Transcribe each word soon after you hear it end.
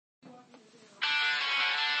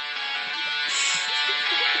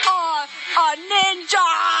A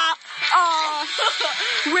ninja!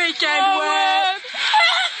 Weekend whip!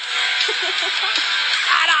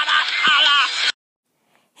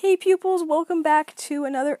 Hey pupils, welcome back to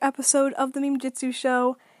another episode of the Meme Jitsu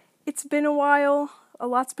Show. It's been a while, a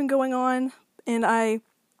lot's been going on, and I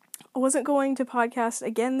wasn't going to podcast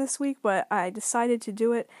again this week, but I decided to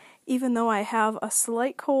do it, even though I have a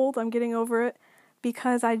slight cold. I'm getting over it,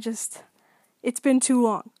 because it's been too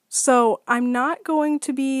long. So I'm not going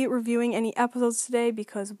to be reviewing any episodes today,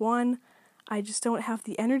 because one, I just don't have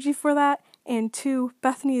the energy for that, and two,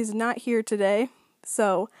 Bethany is not here today,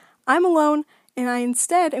 so I'm alone. And I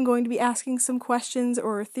instead am going to be asking some questions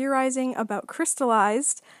or theorizing about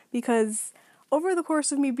Crystallized, because over the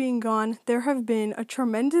course of me being gone, there have been a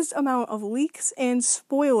tremendous amount of leaks and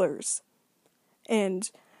spoilers. And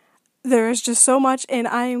there is just so much, and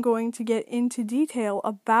I am going to get into detail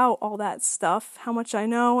about all that stuff, how much I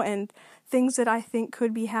know, and things that I think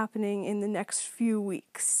could be happening in the next few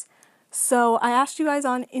weeks. So I asked you guys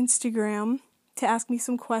on Instagram to ask me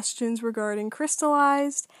some questions regarding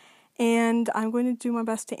Crystallized, and I'm going to do my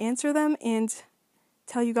best to answer them and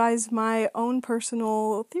tell you guys my own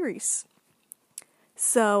personal theories.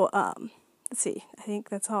 So, let's see. I think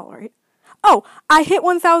that's all, right? Oh, I hit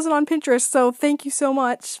 1,000 on Pinterest, so thank you so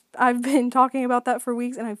much. I've been talking about that for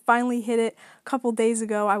weeks, and I finally hit it a couple days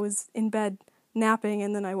ago. I was in bed napping,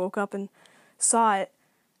 and then I woke up and saw it.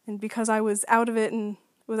 And because I was out of it and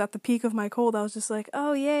was at the peak of my cold, I was just like,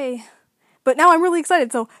 oh, yay. But now I'm really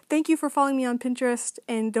excited, so thank you for following me on Pinterest,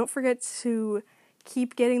 and don't forget to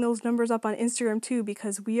keep getting those numbers up on Instagram too,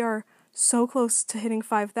 because we are so close to hitting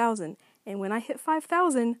 5,000, and when I hit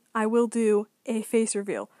 5,000, I will do a face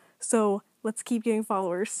reveal, so let's keep getting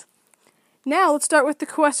followers. Now, let's start with the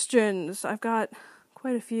questions. I've got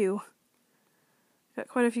quite a few.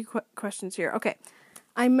 Questions here. Okay,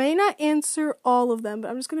 I may not answer all of them, but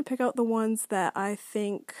I'm just going to pick out the ones that I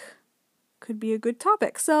think could be a good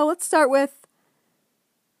topic. So let's start with,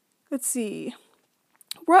 let's see,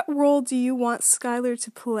 what role do you want Skylar to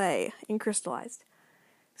play in Crystallized?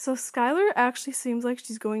 So Skylar actually seems like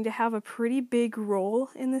she's going to have a pretty big role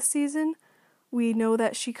in this season. We know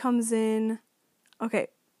that she comes in, okay,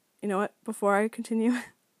 you know what, before I continue,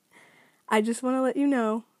 I just want to let you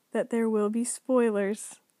know that there will be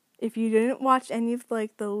spoilers. If you didn't watch any of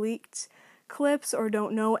the leaked clips or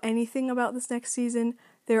don't know anything about this next season,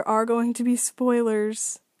 there are going to be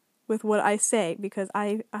spoilers with what I say, because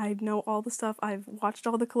I know all the stuff. I've watched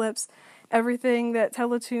all the clips. Everything that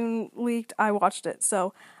Teletoon leaked, I watched it.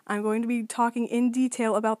 So I'm going to be talking in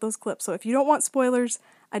detail about those clips. So if you don't want spoilers,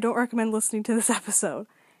 I don't recommend listening to this episode.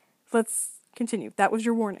 Let's continue. That was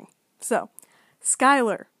your warning. So,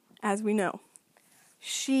 Skylar, as we know,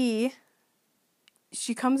 she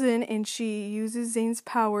comes in and she uses Zane's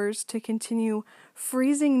powers to continue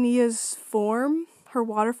freezing Nia's form, her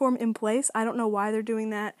water form, in place. I don't know why they're doing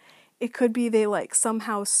that. It could be they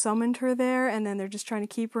somehow summoned her there and then they're just trying to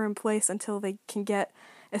keep her in place until they can get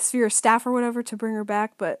a sphere of staff or whatever to bring her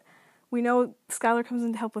back. But we know Skylar comes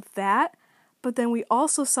in to help with that. But then we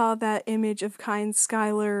also saw that image of kind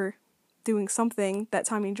Skylar doing something that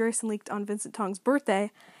Tommy and Drayson leaked on Vincent Tong's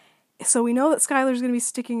birthday. So we know that Skylar's going to be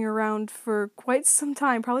sticking around for quite some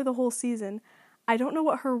time, probably the whole season. I don't know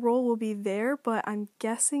what her role will be there, but I'm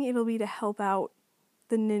guessing it'll be to help out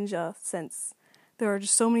the ninja, since there are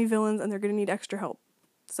just so many villains and they're going to need extra help.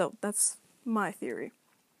 So that's my theory.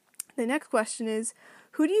 The next question is,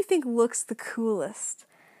 who do you think looks the coolest?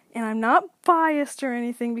 And I'm not biased or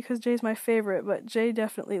anything because Jay's my favorite, but Jay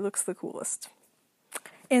definitely looks the coolest.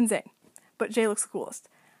 And Zane. But Jay looks the coolest.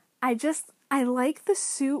 I like the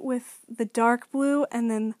suit with the dark blue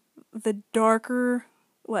and then the darker,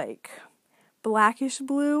 blackish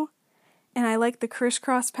blue. And I like the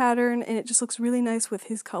crisscross pattern, and it just looks really nice with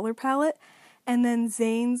his color palette. And then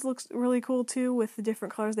Zane's looks really cool too with the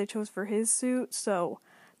different colors they chose for his suit. So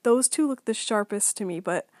those two look the sharpest to me,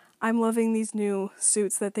 but I'm loving these new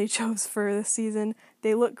suits that they chose for this season.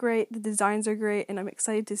 They look great, the designs are great, and I'm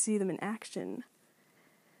excited to see them in action.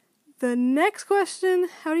 The next question,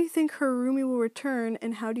 how do you think Harumi will return,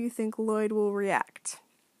 and how do you think Lloyd will react?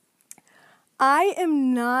 I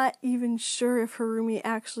am not even sure if Harumi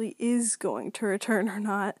actually is going to return or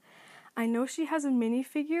not. I know she has a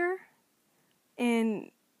minifigure,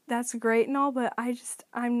 and that's great and all, but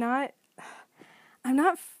I'm not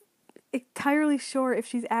entirely sure if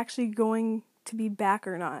she's actually going to be back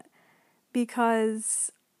or not,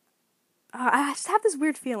 because I just have this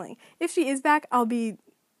weird feeling. If she is back, I'll be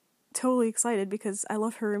totally excited because I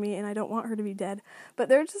love Harumi and I don't want her to be dead. But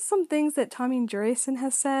there are just some things that Tommy and Drayson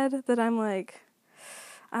has said that I'm like,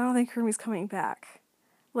 I don't think Harumi's coming back.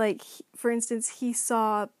 For instance, he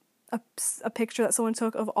saw a picture that someone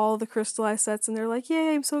took of all the Crystallized sets, and they're like,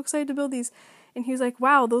 yay, I'm so excited to build these. And he was like,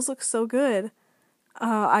 wow, those look so good.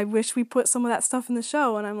 I wish we put some of that stuff in the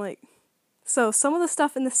show. And I'm like, so some of the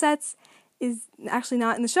stuff in the sets is actually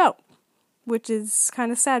not in the show, which is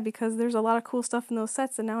kind of sad because there's a lot of cool stuff in those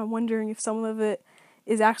sets, and now I'm wondering if some of it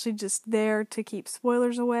is actually just there to keep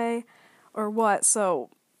spoilers away or what. So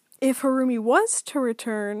if Harumi was to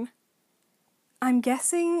return, I'm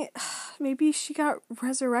guessing maybe she got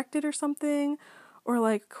resurrected or something, or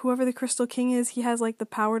like whoever the Crystal King is, he has like the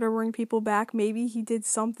power to bring people back. Maybe he did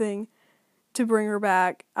something to bring her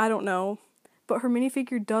back. I don't know. But her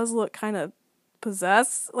minifigure does look kind of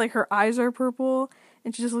possessed. Like her eyes are purple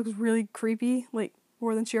and she just looks really creepy, like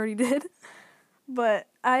more than she already did. But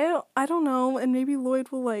I don't know, and maybe Lloyd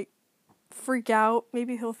will like freak out.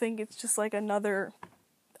 Maybe he'll think it's just like another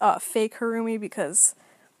fake Harumi because,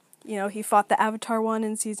 you know, he fought the Avatar one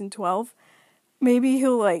in season 12. Maybe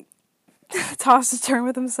he'll like toss a turn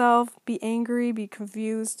with himself, be angry, be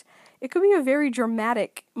confused. It could be a very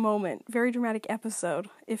dramatic moment, very dramatic episode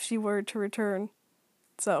if she were to return.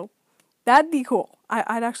 So that'd be cool.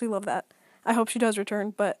 I'd actually love that. I hope she does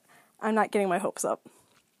return, but I'm not getting my hopes up.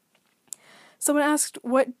 Someone asked,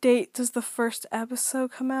 what date does the first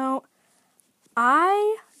episode come out?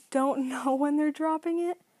 I don't know when they're dropping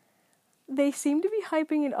it. They seem to be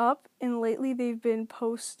hyping it up, and lately they've been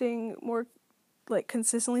posting more like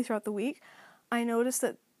consistently throughout the week. I noticed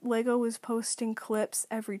that Lego was posting clips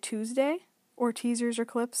every Tuesday, or teasers or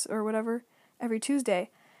clips or whatever, every Tuesday.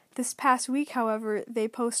 This past week, however, they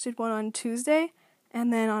posted one on Tuesday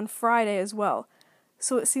and then on Friday as well.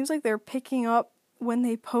 So it seems like they're picking up when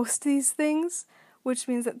they post these things, which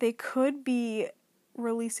means that they could be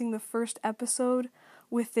releasing the first episode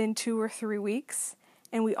within 2 or 3 weeks.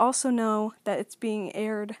 And we also know that it's being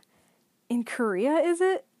aired in Korea, is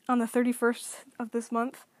it? On the 31st of this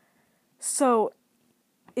month. So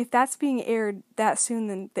if that's being aired that soon,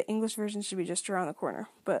 then the English version should be just around the corner.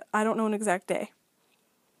 But I don't know an exact day.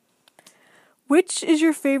 Which is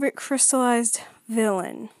your favorite Crystallized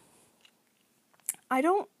villain? I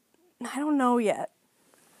don't know yet.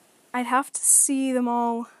 I'd have to see them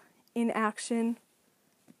all in action,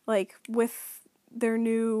 like with their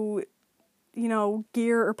new, you know,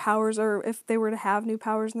 gear or powers, or if they were to have new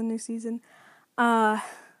powers in the new season.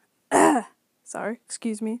 Sorry,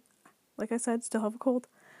 excuse me. Like I said, still have a cold.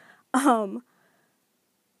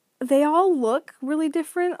 They all look really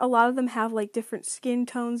different. A lot of them have like different skin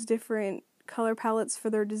tones, different color palettes for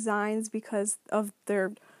their designs because of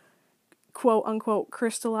their quote-unquote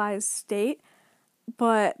crystallized state.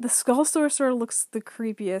 But the Skull Sorcerer looks the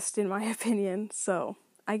creepiest in my opinion, so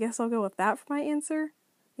I guess I'll go with that for my answer.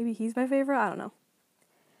 Maybe he's my favorite, I don't know.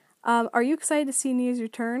 Are you excited to see Nia's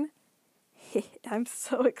return? I'm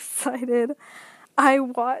so excited. I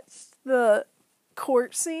watched the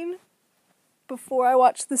court scene before I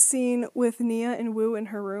watched the scene with Nia and Wu in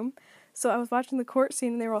her room. So I was watching the court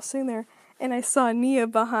scene and they were all sitting there, and I saw Nia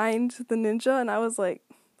behind the ninja, and I was like,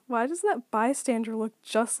 why does that bystander look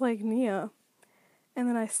just like Nia? And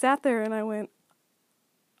then I sat there and I went,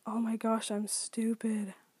 oh my gosh, I'm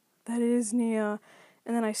stupid. That is Nia.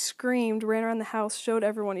 And then I screamed, ran around the house, showed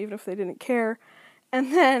everyone even if they didn't care.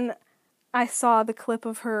 And then I saw the clip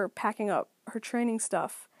of her packing up her training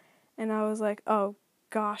stuff. And I was like, oh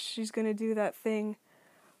gosh, she's gonna do that thing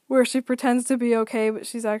where she pretends to be okay, but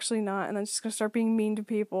she's actually not. And then she's gonna start being mean to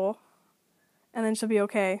people. And then she'll be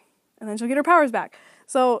okay. And then she'll get her powers back.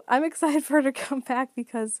 So I'm excited for her to come back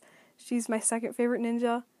because she's my second favorite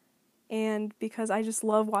ninja. And because I just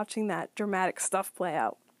love watching that dramatic stuff play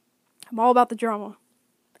out. I'm all about the drama.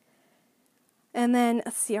 And then,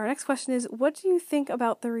 let's see, our next question is, what do you think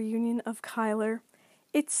about the reunion of Kyler?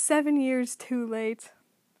 It's 7 years too late.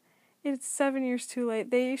 It's 7 years too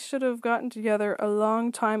late. They should have gotten together a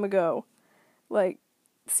long time ago. Like,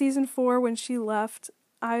 season 4, when she left,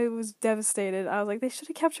 I was devastated. I was like, they should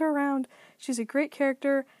have kept her around. She's a great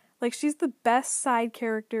character. Like, she's the best side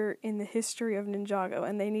character in the history of Ninjago,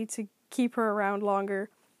 and they need to keep her around longer.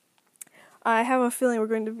 I have a feeling we're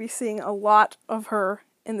going to be seeing a lot of her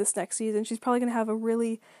in this next season. She's probably going to have a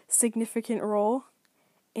really significant role,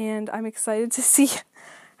 and I'm excited to see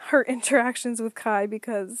her interactions with Kai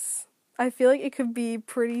because I feel like it could be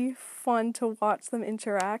pretty fun to watch them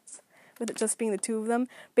interact with it just being the two of them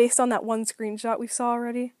based on that one screenshot we saw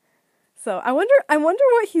already. So I wonder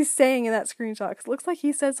what he's saying in that screenshot, because it looks like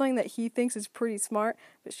he said something that he thinks is pretty smart,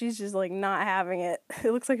 but she's just like not having it.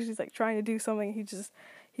 It looks like she's like trying to do something,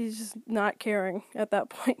 he's just not caring at that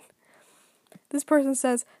point. This person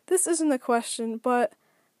says, this isn't a question, but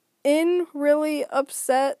In really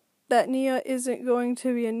upset that Nia isn't going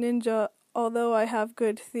to be a ninja, although I have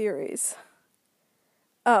good theories.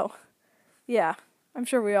 Oh, yeah, I'm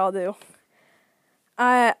sure we all do.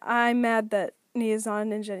 I'm mad that Nia's not a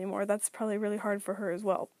ninja anymore. That's probably really hard for her as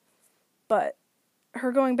well. But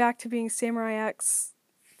her going back to being Samurai X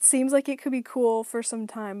seems like it could be cool for some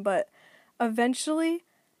time, but eventually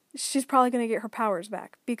she's probably going to get her powers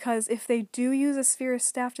back, because if they do use a sphere of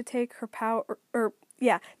staff to take her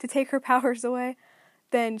to take her powers away,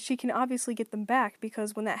 then she can obviously get them back,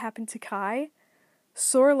 because when that happened to Kai,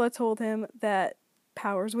 Sorla told him that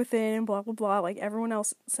powers within and blah blah blah, like everyone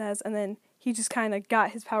else says, and then he just kind of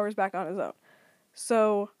got his powers back on his own.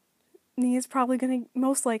 So Nia's probably going to,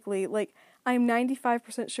 most likely, like, I'm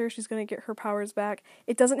 95% sure she's going to get her powers back.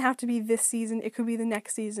 It doesn't have to be this season, it could be the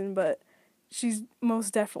next season, but she's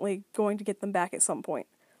most definitely going to get them back at some point.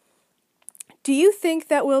 Do you think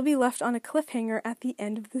that we'll be left on a cliffhanger at the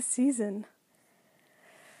end of the season?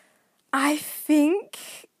 I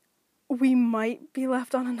think we might be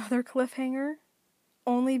left on another cliffhanger,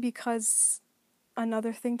 only because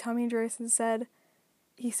another thing Tommy Andreasen said,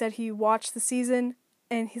 he said he watched the season,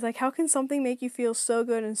 and he's like, how can something make you feel so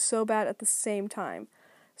good and so bad at the same time?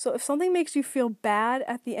 So if something makes you feel bad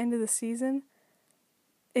at the end of the season,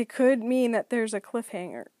 it could mean that there's a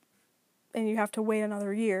cliffhanger, and you have to wait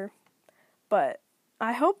another year. But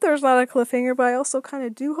I hope there's not a cliffhanger, but I also kind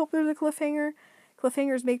of do hope there's a cliffhanger.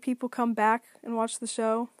 Cliffhangers make people come back and watch the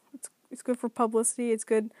show. It's good for publicity. It's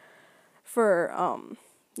good for,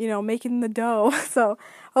 making the dough. So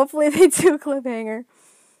hopefully they do a cliffhanger.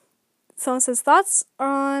 Someone says, thoughts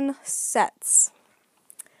on sets.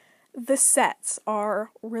 The sets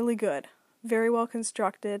are really good. Very well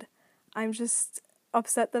constructed. I'm just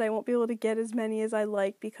upset that I won't be able to get as many as I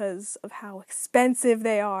like because of how expensive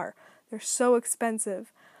they are. They're so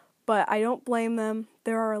expensive. But I don't blame them.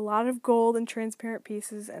 There are a lot of gold and transparent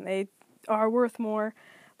pieces, and they are worth more.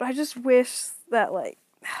 But I just wish that,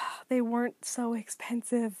 they weren't so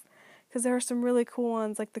expensive. Because there are some really cool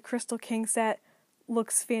ones, like the Crystal King set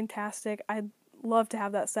looks fantastic. I'd love to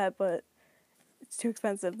have that set, but it's too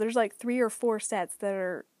expensive. There's 3 or 4 sets that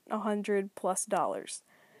are $100+.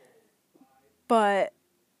 But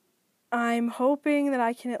I'm hoping that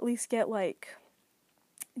I can at least get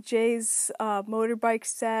Jay's motorbike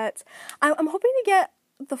set. I'm hoping to get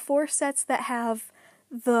the 4 sets that have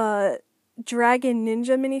the Dragon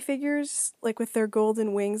Ninja minifigures, with their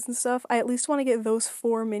golden wings and stuff. I at least want to get those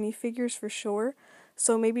 4 minifigures for sure.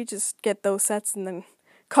 So maybe just get those sets and then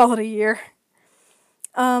call it a year.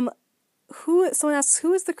 Someone asks,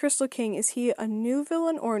 who is the Crystal King? Is he a new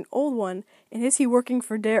villain or an old one? And is he working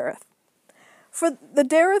for Dareth? For the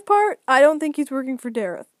Dareth part, I don't think he's working for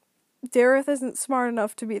Dareth. Dareth isn't smart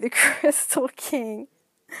enough to be the Crystal King.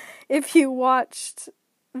 If you watched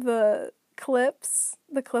the clip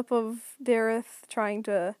of Dareth trying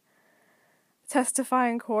to testify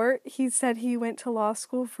in court, he said he went to law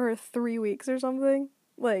school for 3 weeks or something.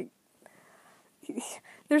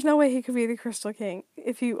 There's no way he could be the Crystal King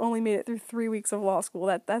if he only made it through 3 weeks of law school.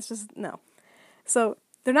 That's just, no. So,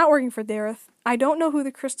 they're not working for Dareth. I don't know who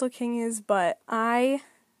the Crystal King is, but I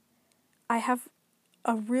have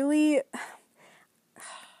a really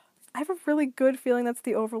good feeling that's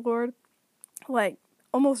the Overlord.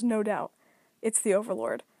 Almost no doubt it's the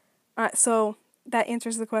Overlord. Alright, so that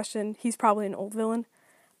answers the question. He's probably an old villain,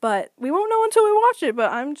 but we won't know until we watch it,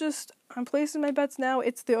 but I'm placing my bets now.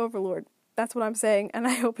 It's the Overlord. That's what I'm saying, and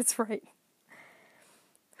I hope it's right.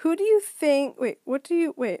 Who do you think,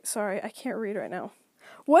 sorry, I can't read right now.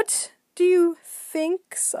 What do you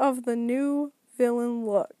think of the new villain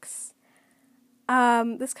looks?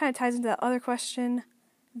 This kind of ties into that other question.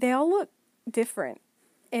 They all look different,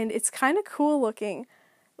 and it's kind of cool looking.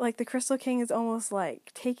 The Crystal King is almost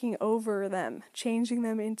taking over them, changing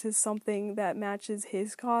them into something that matches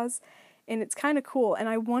his cause, and it's kind of cool. And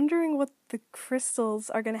I'm wondering what the crystals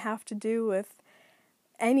are going to have to do with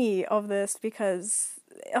any of this, because,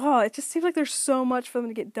 it just seems like there's so much for them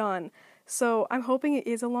to get done. So I'm hoping it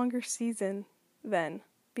is a longer season then,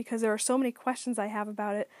 because there are so many questions I have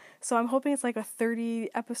about it. So I'm hoping it's a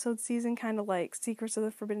 30-episode season, kind of like Secrets of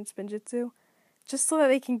the Forbidden Spinjitzu, just so that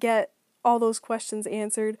they can get all those questions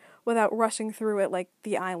answered without rushing through it like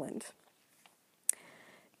The Island.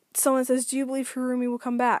 Someone says, do you believe Harumi will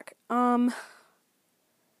come back? No,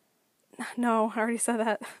 I already said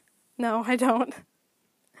that. No, I don't.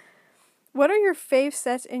 What are your fave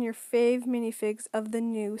sets and your fave minifigs of the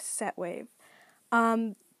new set wave?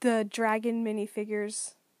 The dragon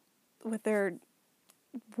minifigures with their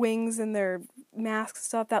wings and their masks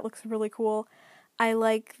stuff, that looks really cool. I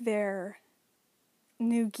like their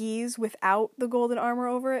new gis without the golden armor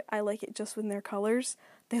over it. I like it just with their colors.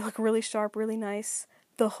 They look really sharp, really nice.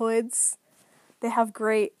 the hoods. They have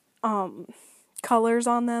great colors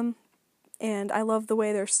on them, and I love the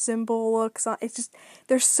way their symbol looks. It's just,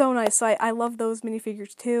 they're so nice. So I love those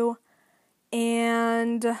minifigures too.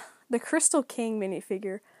 And the Crystal King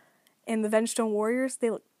minifigure and the Vengestone Warriors,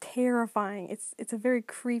 they look terrifying. It's a very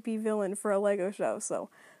creepy villain for a Lego show, so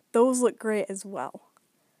those look great as well.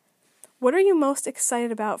 What are you most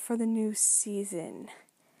excited about for the new season?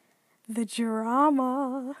 The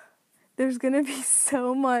drama. There's gonna be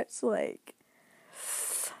so much, like,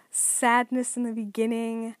 sadness in the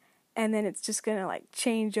beginning, and then it's just gonna, like,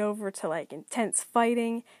 change over to, like, intense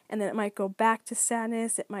fighting, and then it might go back to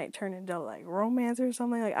sadness. It might turn into, like, romance or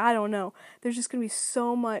something. Like, I don't know. There's just gonna be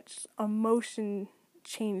so much emotion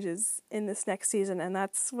changes in this next season, and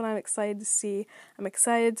that's what I'm excited to see. I'm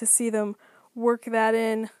excited to see them work that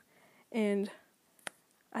in, and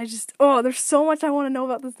there's so much I want to know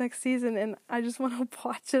about this next season, and I just want to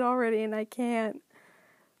watch it already, and I can't.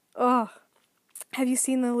 Have you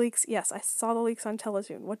seen the leaks? Yes, I saw the leaks on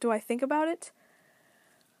Teletoon. What do I think about it?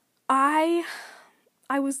 I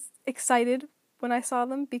was excited when I saw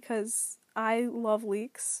them because I love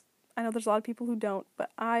leaks. I know there's a lot of people who don't,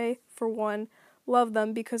 but I, for one, love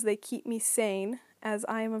them because they keep me sane, as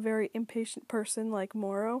I am a very impatient person like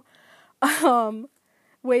Moro.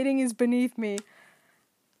 Waiting is beneath me.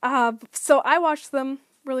 So I watched them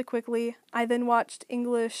really quickly. I then watched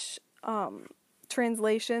English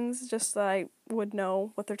translations just so I would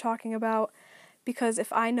know what they're talking about, because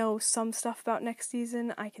if I know some stuff about next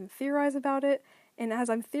season, I can theorize about it, and as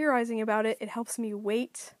I'm theorizing about it, it helps me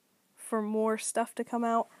wait for more stuff to come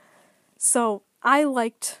out. So I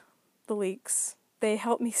liked the leaks. They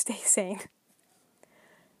helped me stay sane.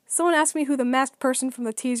 Someone asked me who the masked person from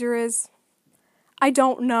the teaser is. I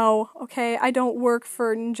don't know, okay? I don't work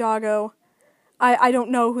for Ninjago. I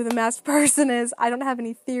don't know who the masked person is. I don't have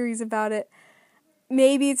any theories about it.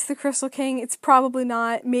 Maybe it's the Crystal King. It's probably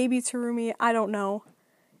not. Maybe it's Harumi. I don't know.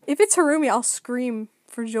 If it's Harumi, I'll scream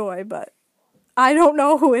for joy, but I don't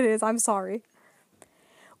know who it is. I'm sorry.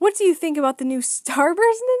 What do you think about the new Starburst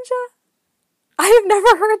Ninja? I have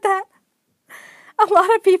never heard that. A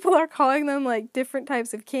lot of people are calling them, like, different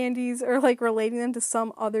types of candies or, like, relating them to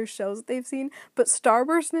some other shows that they've seen. But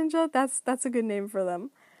Starburst Ninja, that's a good name for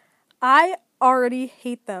them. I already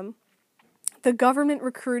hate them. The government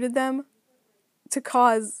recruited them to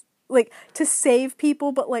cause, like, to save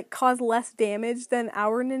people, but, like, cause less damage than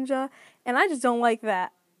our ninja. And I just don't like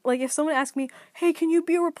that. Like, if someone asked me, hey, can you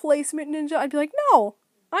be a replacement ninja? I'd be like, no,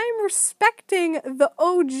 I'm respecting the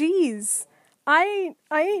OGs. I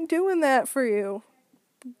ain't doing that for you.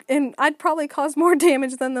 And I'd probably cause more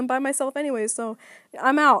damage than them by myself anyway, so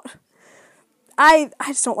I'm out. I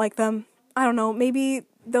just don't like them. I don't know, maybe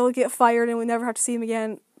they'll get fired and we never have to see them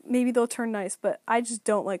again. Maybe they'll turn nice, but I just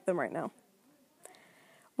don't like them right now.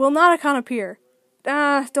 Will Nauticon appear?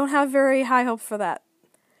 Don't have very high hopes for that.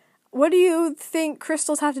 What do you think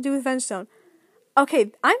crystals have to do with Vengestone?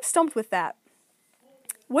 Okay, I'm stumped with that.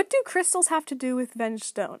 What do crystals have to do with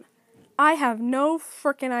Vengestone? I have no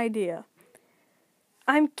frickin' idea.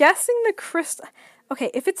 I'm guessing the crystal... Okay,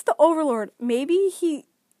 if it's the Overlord, maybe he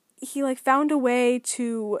like found a way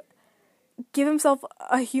to give himself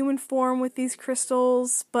a human form with these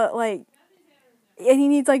crystals, but like, and he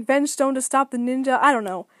needs like Vengestone to stop the ninja. I don't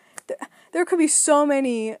know. There could be so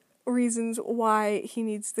many reasons why he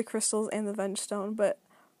needs the crystals and the Vengestone, but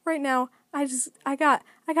right now I got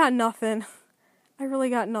nothing. I really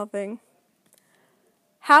got nothing.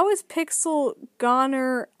 How is Pixel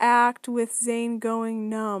gonna act with Zane going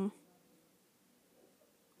numb?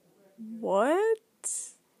 What?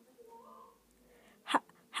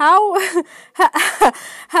 How is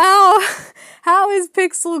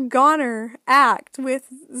Pixel gonna act with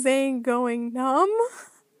Zane going numb?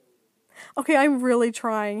 Okay, I'm really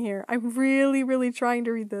trying here. I'm really, really trying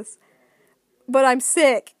to read this. But I'm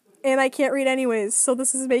sick, and I can't read anyways, so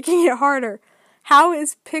this is making it harder. How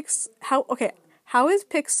is Pixel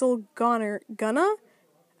gonna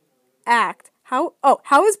act? How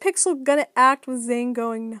is Pixel gonna act with Zane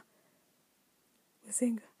going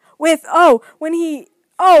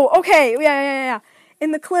okay, yeah.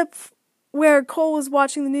 In the clip where Cole was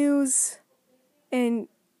watching the news and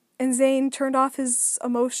Zane turned off his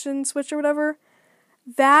emotion switch or whatever,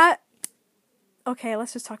 okay,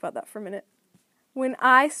 let's just talk about that for a minute. When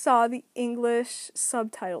I saw the English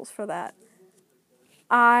subtitles for that,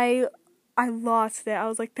 I lost it. I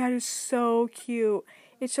was like, that is so cute.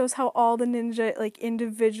 It shows how all the ninja, like,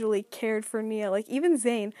 individually cared for Nia. Like, even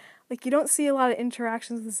Zane. Like, you don't see a lot of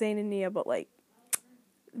interactions with Zane and Nia, but, like,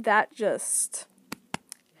 that just...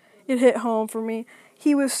 It hit home for me.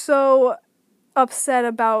 He was so upset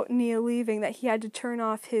about Nia leaving, that he had to turn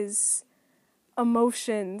off his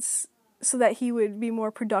emotions so that he would be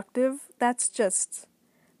more productive. That's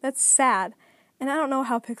sad. And I don't know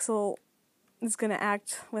how Pixel is going to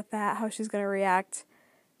act with that, how she's going to react.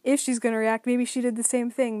 If she's going to react, maybe she did the same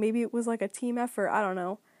thing. Maybe it was like a team effort. I don't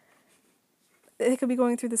know. They could be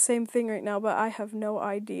going through the same thing right now, but I have no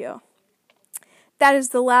idea. That is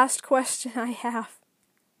the last question I have.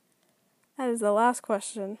 That is the last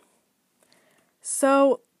question.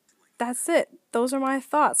 So, that's it. Those are my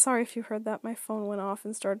thoughts. Sorry if you heard that. My phone went off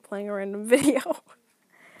and started playing a random video.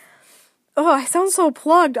 Oh, I sound so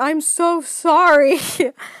plugged. I'm so sorry.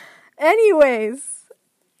 Anyways,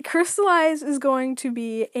 Crystallized is going to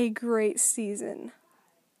be a great season.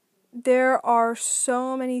 There are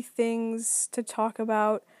so many things to talk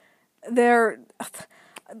about.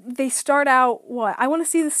 They start out, what? I want to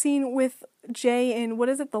see the scene with Jay in, what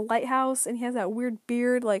is it, the lighthouse, and he has that weird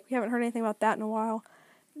beard. Like, we haven't heard anything about that in a while.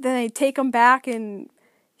 Then they take him back, and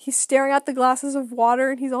he's staring at the glasses of water,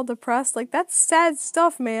 and he's all depressed. Like, that's sad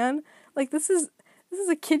stuff, man. Like, this is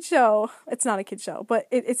a kid show. It's not a kid show, but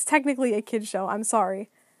it's technically a kid show. I'm sorry.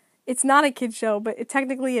 It's not a kid show, but it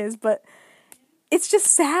technically is, but it's just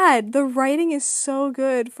sad. The writing is so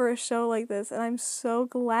good for a show like this, and I'm so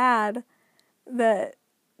glad that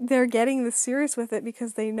they're getting this serious with it,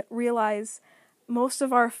 because they realize most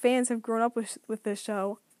of our fans have grown up with this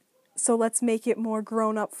show, so let's make it more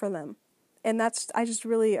grown up for them. And I just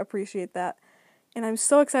really appreciate that. And I'm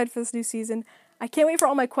so excited for this new season. I can't wait for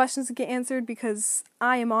all my questions to get answered, because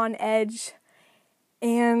I am on edge,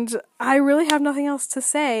 and I really have nothing else to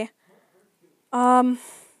say. I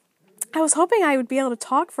was hoping I would be able to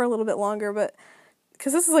talk for a little bit longer, but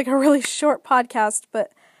because this is like a really short podcast,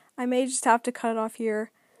 but I may just have to cut it off here.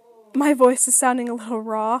 My voice is sounding a little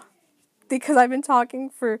raw because I've been talking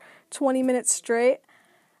for 20 minutes straight.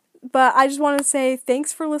 But I just want to say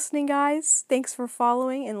thanks for listening, guys. Thanks for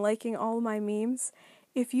following and liking all of my memes.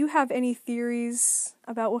 If you have any theories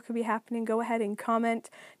about what could be happening, go ahead and comment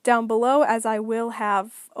down below, as I will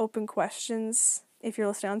have open questions if you're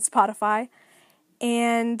listening on Spotify.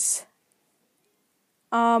 And,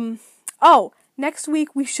 next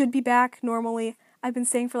week we should be back normally. I've been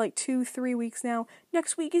saying for like 2-3 weeks now,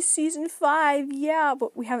 next week is season 5, yeah,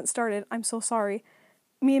 but we haven't started. I'm so sorry.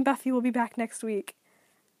 Me and Buffy will be back next week.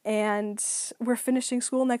 And we're finishing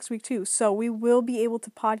school next week too, so we will be able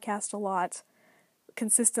to podcast a lot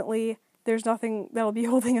consistently. There's nothing that'll be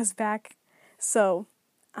holding us back. So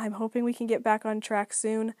I'm hoping we can get back on track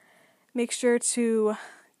soon. Make sure to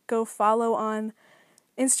go follow on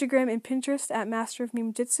Instagram and Pinterest at Master of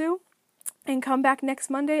Meme Jitsu. And come back next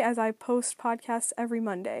Monday, as I post podcasts every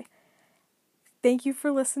Monday. Thank you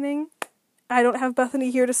for listening. I don't have Bethany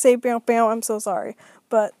here to say bow bow. I'm so sorry.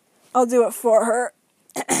 But I'll do it for her.